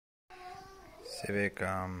Civic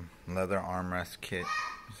leather armrest kit.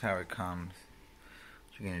 This is how it comes.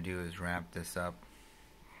 What you're going to do is wrap this up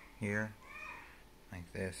here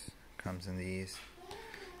like this. Comes in these.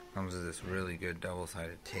 Comes with this really good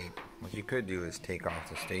double-sided tape. What you could do is take off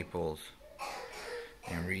the staples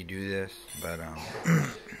and redo this, but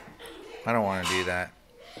I don't want to do that.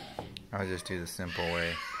 I'll just do the simple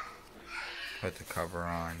way. Put the cover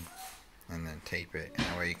on and then tape it, and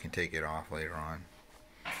that way you can take it off later on.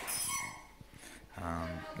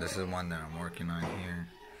 This is one that I'm working on here.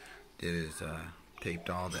 Taped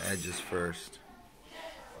all the edges first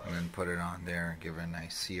and then put it on there and give it a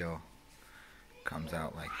nice seal. Comes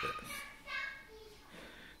out like this.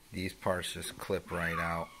 These parts just clip right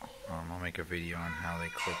out. I'll make a video on how they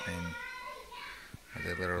clip in.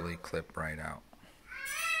 They literally clip right out.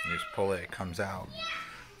 You just pull it, it comes out.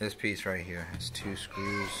 This piece right here has 2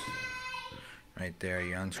 screws right there.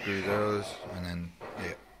 You unscrew those and then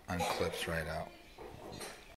it unclips right out.